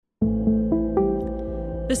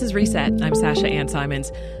This is Reset. I'm Sasha-Ann Simons.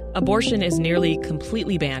 Abortion is nearly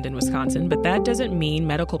completely banned in Wisconsin, but that doesn't mean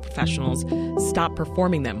medical professionals stop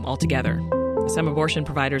performing them altogether. Some abortion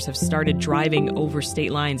providers have started driving over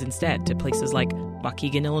state lines instead to places like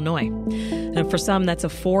Waukegan, Illinois. And for some, that's a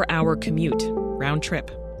 4-hour commute, round trip.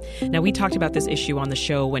 Now, we talked about this issue on the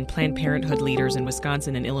show when Planned Parenthood leaders in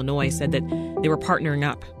Wisconsin and Illinois said that they were partnering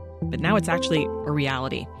up. But now it's actually a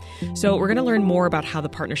reality. So we're going to learn more about how the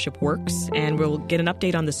partnership works, and we'll get an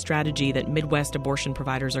update on the strategy that Midwest abortion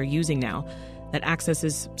providers are using now that access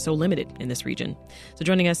is so limited in this region. So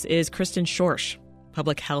joining us is Kristen Schorsh,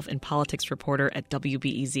 public health and politics reporter at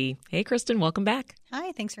WBEZ. Hey, Kristen, welcome back.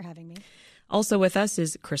 Hi, thanks for having me. Also with us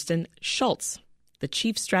is Kristen Schultz, the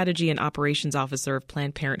Chief Strategy and Operations Officer of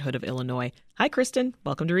Planned Parenthood of Illinois. Hi, Kristen.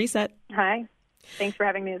 Welcome to Reset. Hi. Thanks for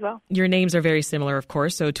having me as well. Your names are very similar, of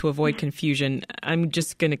course, so to avoid confusion, I'm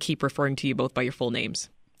just going to keep referring to you both by your full names.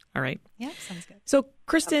 All right? Yeah, sounds good. So,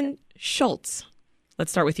 Kristen Schultz,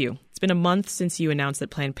 let's start with you. It's been a month since you announced that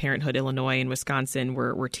Planned Parenthood Illinois and Wisconsin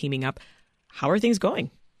were teaming up. How are things going?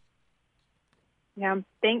 Yeah,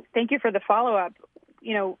 thank you for the follow-up.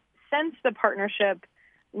 You know, since the partnership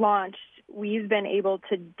launched, we've been able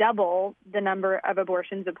to double the number of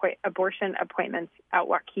abortion appointments at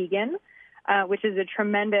Waukegan, which is a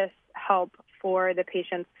tremendous help for the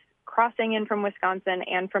patients crossing in from Wisconsin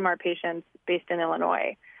and from our patients based in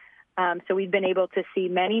Illinois. So we've been able to see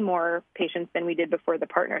many more patients than we did before the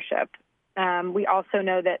partnership. We also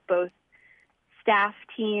know that both staff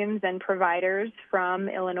teams and providers from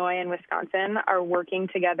Illinois and Wisconsin are working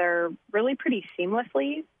together really pretty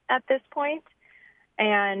seamlessly at this point.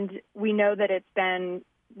 And we know that it's been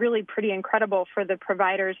really pretty incredible for the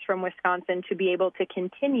providers from Wisconsin to be able to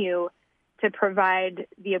continue to provide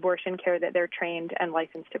the abortion care that they're trained and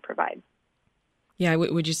licensed to provide. Yeah,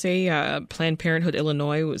 would you say Planned Parenthood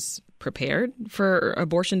Illinois was prepared for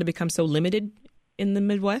abortion to become so limited in the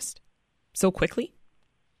Midwest so quickly?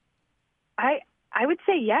 I would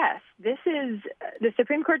say yes. This is the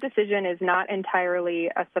Supreme Court decision is not entirely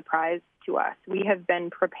a surprise to us. We have been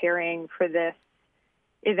preparing for this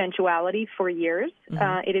eventuality for years.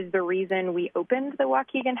 Mm-hmm. It is the reason we opened the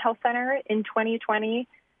Waukegan Health Center in 2020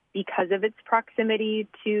 because of its proximity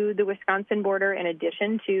to the Wisconsin border, in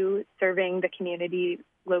addition to serving the community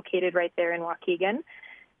located right there in Waukegan.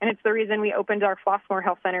 And it's the reason we opened our Flossmoor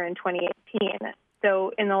Health Center in 2018.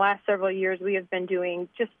 So in the last several years, we have been doing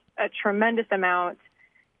just a tremendous amount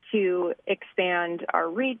to expand our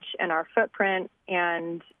reach and our footprint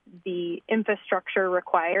and the infrastructure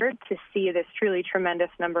required to see this truly tremendous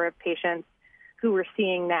number of patients who we're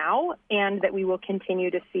seeing now and that we will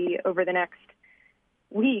continue to see over the next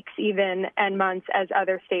weeks even and months as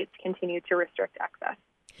other states continue to restrict access.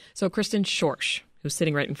 So Kristen Schorsh, who's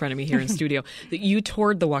sitting right in front of me here in studio, you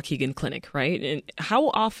toured the Waukegan clinic, right? And how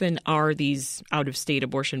often are these out-of-state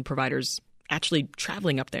abortion providers actually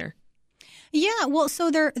traveling up there? Yeah, well,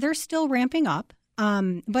 so they're still ramping up,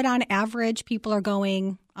 but on average, people are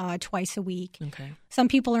going twice a week. Okay. Some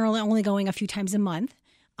people are only going a few times a month.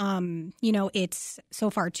 It's so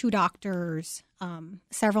far 2 doctors,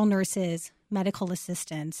 several nurses, medical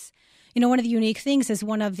assistants. One of the unique things is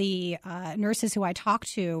one of the nurses who I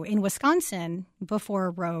talked to in Wisconsin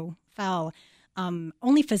before Roe fell,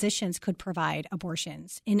 only physicians could provide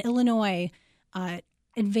abortions. In Illinois,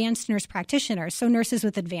 advanced nurse practitioners, so nurses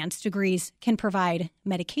with advanced degrees, can provide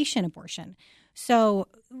medication abortion. So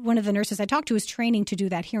one of the nurses I talked to is training to do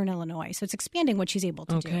that here in Illinois. So it's expanding what she's able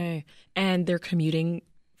to do. Okay. And they're commuting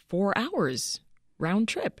 4 hours round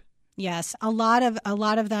trip. Yes, a lot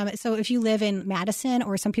of them. So if you live in Madison,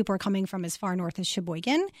 or some people are coming from as far north as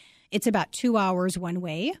Sheboygan, it's about 2 hours one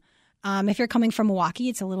way. If you're coming from Milwaukee,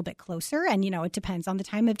 it's a little bit closer. And, it depends on the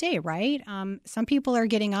time of day, right? Some people are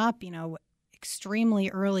getting up, extremely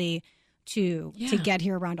early to get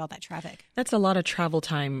here around all that traffic. That's a lot of travel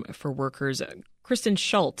time for workers. Kristen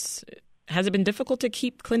Schultz, has it been difficult to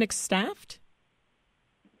keep clinics staffed?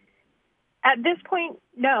 At this point,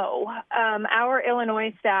 no. Our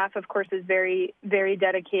Illinois staff, of course, is very, very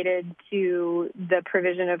dedicated to the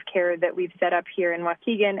provision of care that we've set up here in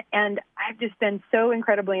Waukegan. And I've just been so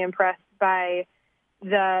incredibly impressed by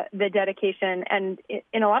the dedication and,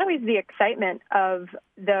 in a lot of ways, the excitement of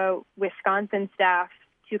the Wisconsin staff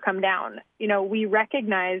to come down. We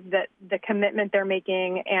recognize that the commitment they're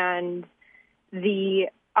making and the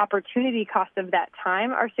opportunity cost of that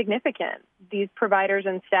time are significant. These providers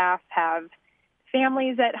and staff have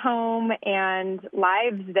families at home and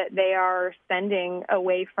lives that they are spending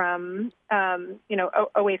away from,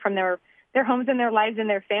 away from their homes and their lives and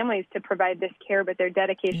their families to provide this care, but their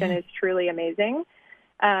dedication is truly amazing.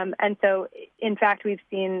 And so, in fact, we've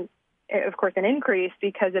seen of course, an increase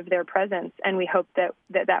because of their presence, and we hope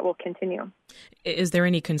that will continue. Is there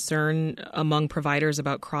any concern among providers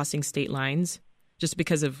about crossing state lines just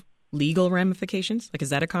because of legal ramifications? Like, is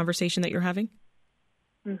that a conversation that you're having?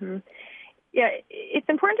 Mm-hmm. Yeah, it's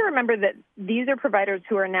important to remember that these are providers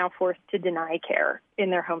who are now forced to deny care in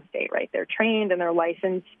their home state, right? They're trained and they're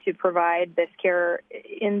licensed to provide this care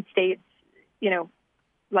in states,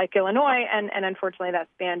 like Illinois, and unfortunately that's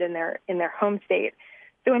banned in their home state.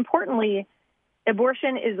 So importantly,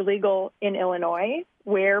 abortion is legal in Illinois,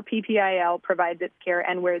 where PPIL provides its care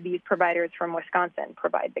and where these providers from Wisconsin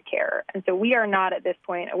provide the care. And so we are not at this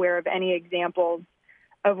point aware of any examples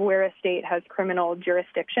of where a state has criminal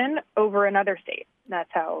jurisdiction over another state.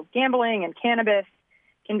 That's how gambling and cannabis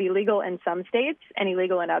can be legal in some states and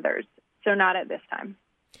illegal in others. So not at this time.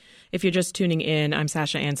 If you're just tuning in, I'm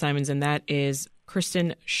Sasha-Ann Simons, and that is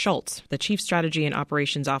Kristen Schultz, the Chief Strategy and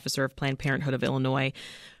Operations Officer of Planned Parenthood of Illinois.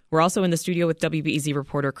 We're also in the studio with WBEZ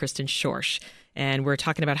reporter Kristen Schorsh, and we're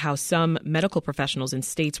talking about how some medical professionals in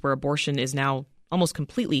states where abortion is now almost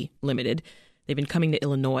completely limited, they've been coming to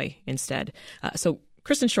Illinois instead. So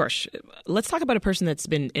Kristen Schorsh, let's talk about a person that's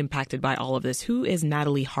been impacted by all of this. Who is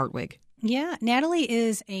Natalie Hartwig? Yeah, Natalie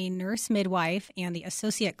is a nurse midwife and the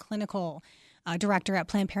associate clinical director at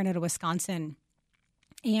Planned Parenthood of Wisconsin.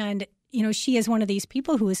 And, she is one of these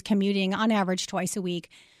people who is commuting on average twice a week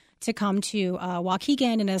to come to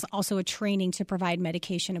Waukegan, and is also a training to provide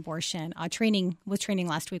medication abortion. Training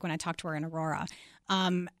last week when I talked to her in Aurora.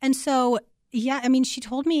 And so, yeah, she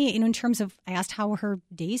told me, in terms of, I asked how her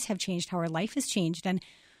days have changed, how her life has changed. And,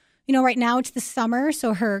 right now it's the summer,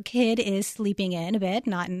 so her kid is sleeping in a bit,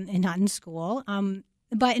 not in school.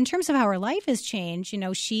 But in terms of how her life has changed,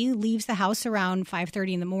 she leaves the house around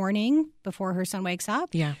 5:30 in the morning before her son wakes up.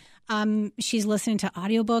 Yeah. She's listening to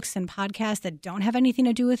audiobooks and podcasts that don't have anything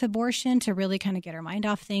to do with abortion to really kind of get her mind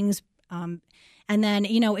off things. And then,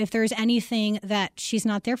 if there's anything that she's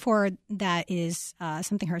not there for, that is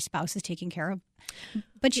something her spouse is taking care of.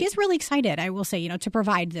 But she is really excited, I will say, to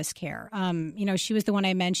provide this care. She was the one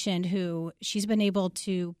I mentioned who she's been able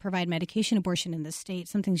to provide medication abortion in the state,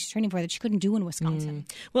 something she's training for that she couldn't do in Wisconsin.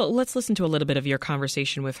 Well, let's listen to a little bit of your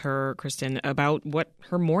conversation with her, Kristen, about what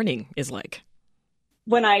her morning is like.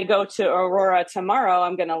 When I go to Aurora tomorrow,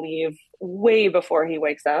 I'm going to leave way before he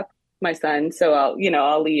wakes up, my son. So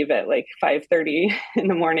I'll leave at like 5:30 in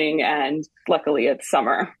the morning, and luckily it's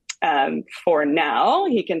summer. For now,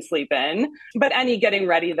 he can sleep in, but any getting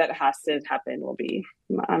ready that has to happen will be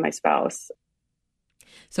on my spouse.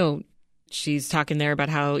 So she's talking there about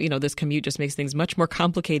how, this commute just makes things much more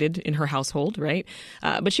complicated in her household, right?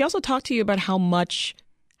 But she also talked to you about how much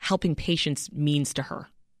helping patients means to her.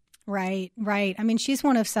 Right. She's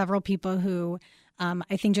one of several people who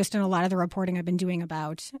I think just in a lot of the reporting I've been doing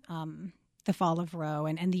about the fall of Roe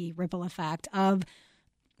and the ripple effect of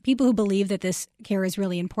people who believe that this care is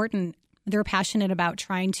really important. They're passionate about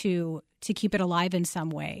trying to keep it alive in some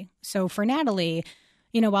way. So for Natalie,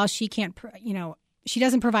 while she can't, she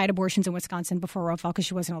doesn't provide abortions in Wisconsin before Roe fell because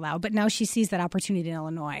she wasn't allowed, but now she sees that opportunity in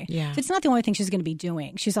Illinois. Yeah. So it's not the only thing she's going to be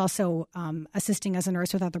doing. She's also assisting as a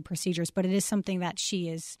nurse with other procedures, but it is something that she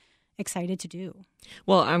is excited to do.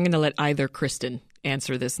 Well, I'm going to let either Kristen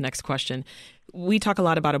answer this next question. We talk a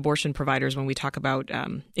lot about abortion providers when we talk about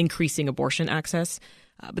increasing abortion access.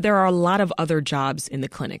 But there are a lot of other jobs in the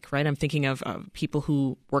clinic, right? I'm thinking of people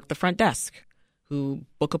who work the front desk, who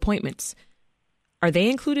book appointments. Are they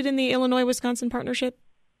included in the Illinois-Wisconsin partnership?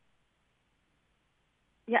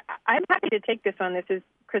 Yeah, I'm happy to take this one. This is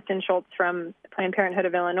Kristen Schultz from Planned Parenthood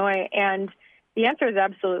of Illinois, and the answer is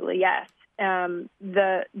absolutely yes.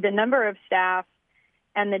 The number of staff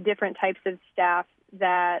and the different types of staff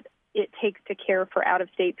that it takes to care for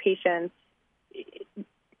out-of-state patients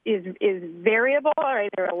is variable. Right?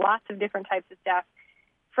 There are lots of different types of staff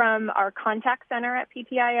from our contact center at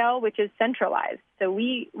PPIL, which is centralized. So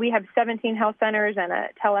we have 17 health centers and a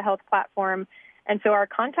telehealth platform. And so our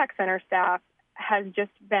contact center staff has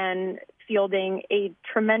just been fielding a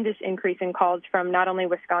tremendous increase in calls from not only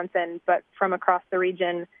Wisconsin, but from across the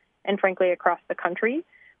region and, frankly, across the country.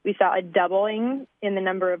 We saw a doubling in the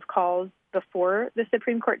number of calls before the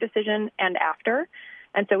Supreme Court decision and after.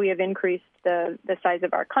 And so we have increased the size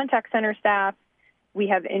of our contact center staff. We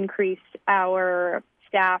have increased our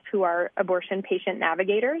staff who are abortion patient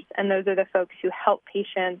navigators, and those are the folks who help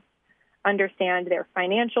patients understand their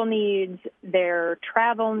financial needs, their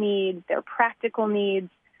travel needs, their practical needs,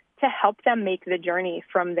 to help them make the journey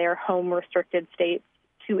from their home-restricted states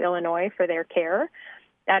to Illinois for their care.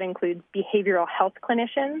 That includes behavioral health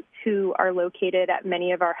clinicians who are located at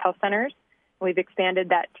many of our health centers. We've expanded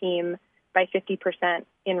that team by 50%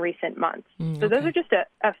 in recent months. So those are just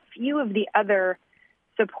a few of the other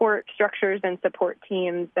support structures and support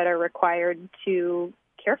teams that are required to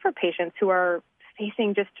care for patients who are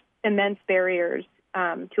facing just immense barriers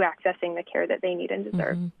to accessing the care that they need and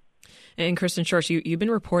deserve. And Kristen Schorsh, you've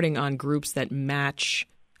been reporting on groups that match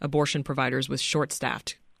abortion providers with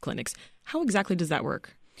short-staffed clinics. How exactly does that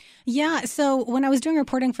work? Yeah, so when I was doing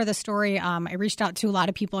reporting for the story, I reached out to a lot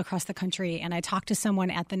of people across the country, and I talked to someone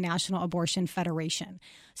at the National Abortion Federation.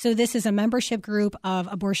 So this is a membership group of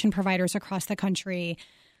abortion providers across the country.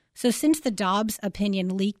 So since the Dobbs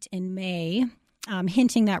opinion leaked in May,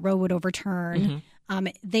 hinting that Roe would overturn,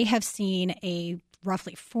 they have seen a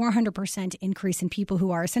roughly 400% increase in people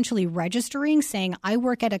who are essentially registering, saying, I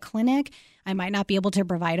work at a clinic, I might not be able to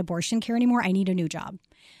provide abortion care anymore, I need a new job.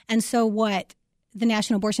 And so what the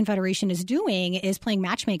National Abortion Federation is doing is playing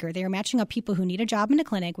matchmaker. They are matching up people who need a job in a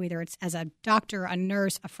clinic, whether it's as a doctor, a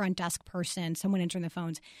nurse, a front desk person, someone answering the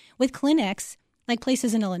phones, with clinics like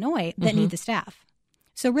places in Illinois that need the staff.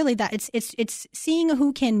 So really that it's seeing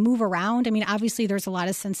who can move around. I mean, obviously there's a lot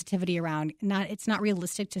of sensitivity around. It's not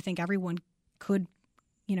realistic to think everyone could,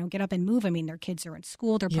 get up and move. I mean, their kids are in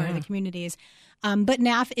school, they're part of the communities. But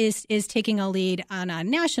NAF is taking a lead on a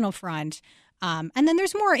national front. And then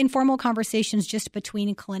there's more informal conversations just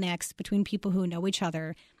between clinics, between people who know each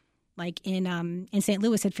other. Like in St.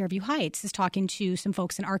 Louis at Fairview Heights is talking to some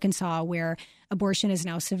folks in Arkansas where abortion is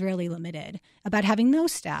now severely limited, about having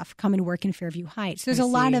those staff come and work in Fairview Heights. There's a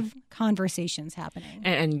lot of conversations happening.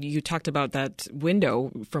 And you talked about that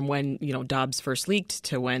window from when, Dobbs first leaked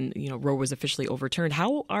to when, Roe was officially overturned.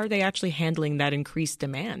 How are they actually handling that increased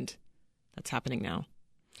demand that's happening now?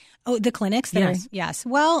 Oh, the clinics? Yes.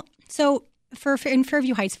 Well, so in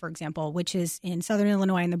Fairview Heights, for example, which is in southern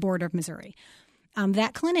Illinois on the border of Missouri,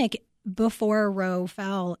 that clinic before Roe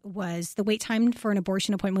fell was the wait time for an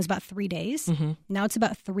abortion appointment was about 3 days. Now it's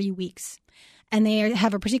about 3 weeks. And they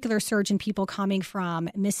have a particular surge in people coming from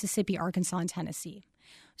Mississippi, Arkansas, and Tennessee.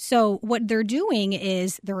 So what they're doing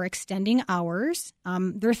is they're extending hours.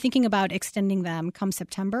 They're thinking about extending them come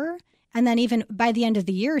September. And then even by the end of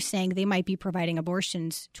the year saying they might be providing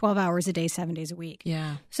abortions 12 hours a day, 7 days a week.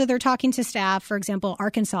 Yeah. So they're talking to staff. For example,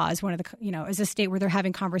 Arkansas is one of the, is a state where they're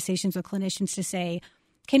having conversations with clinicians to say,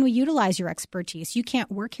 can we utilize your expertise? You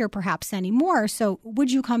can't work here perhaps anymore. So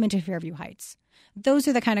would you come into Fairview Heights? Those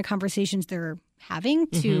are the kind of conversations they're having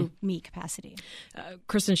to meet capacity.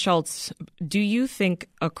 Kristen Schultz, do you think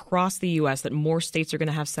across the U.S. that more states are going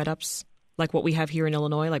to have setups like what we have here in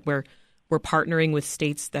Illinois, like where we're partnering with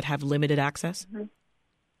states that have limited access?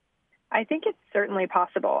 I think it's certainly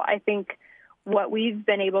possible. I think what we've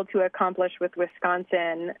been able to accomplish with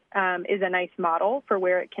Wisconsin is a nice model for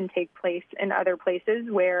where it can take place in other places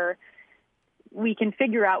where we can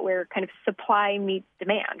figure out where kind of supply meets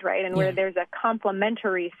demand, right? And where there's a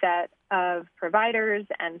complementary set of providers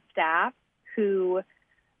and staff who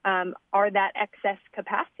are that excess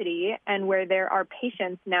capacity, and where there are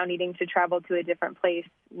patients now needing to travel to a different place,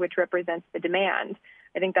 which represents the demand.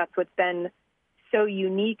 I think that's what's been so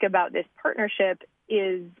unique about this partnership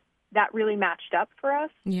is that really matched up for us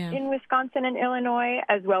in Wisconsin and Illinois,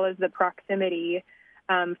 as well as the proximity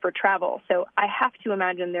for travel. So I have to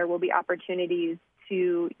imagine there will be opportunities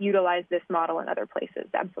to utilize this model in other places.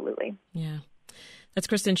 Absolutely. Yeah. That's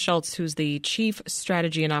Kristen Schultz, who's the Chief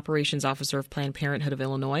Strategy and Operations Officer of Planned Parenthood of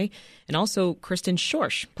Illinois, and also Kristen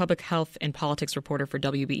Schorsh, Public Health and Politics Reporter for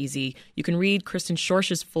WBEZ. You can read Kristen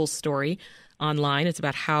Schorsh's full story online. It's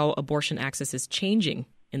about how abortion access is changing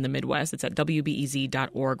in the Midwest. It's at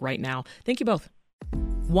WBEZ.org right now. Thank you both.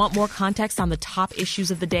 Want more context on the top issues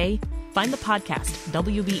of the day? Find the podcast,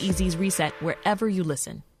 WBEZ's Reset, wherever you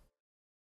listen.